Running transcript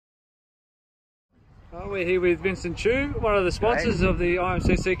Well, we're here with Vincent Chu, one of the sponsors of the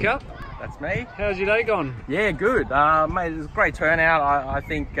IMCC Cup. That's me. How's your day gone? Yeah, good. Mate, it was a great turnout. I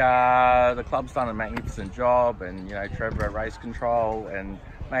think the club's done a magnificent job, and Trevor at race control, and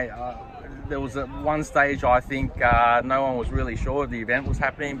mate, there was at one stage I think no one was really sure the event was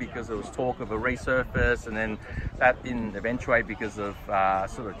happening because there was talk of a resurface, and then that didn't eventuate because of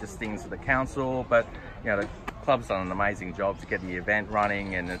sort of just things at the council. But the club's done an amazing job to get the event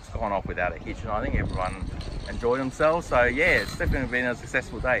running, and it's gone off without a hitch, and I think everyone enjoyed themselves. So yeah, it's definitely been a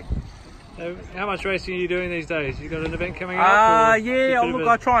successful day. How much racing are you doing these days? You got an event coming up? Yeah, look,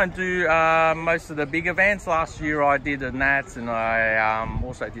 I try and do most of the big events. Last year I did the Nats, and I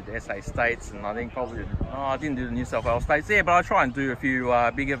also did the SA States, and I think probably I didn't do the New South Wales States. Yeah, but I try and do a few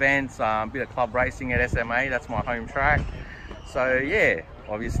big events, a bit of club racing at SMA. That's my home track. So yeah,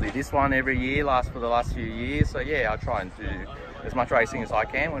 obviously this one every year for the last few years. So yeah, I try and do as much racing as I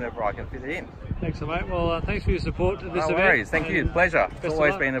can whenever I can fit it in. Excellent, mate. Well, thanks for your support at this event. No worries. Thank you. Pleasure. It's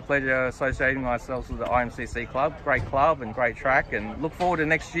always been a pleasure associating myself with the IMCC club. Great club and great track, and look forward to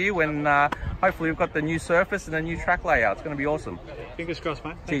next year when hopefully we've got the new surface and a new track layout. It's going to be awesome. Fingers crossed,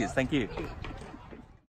 mate. Cheers. Thank you. Cheers.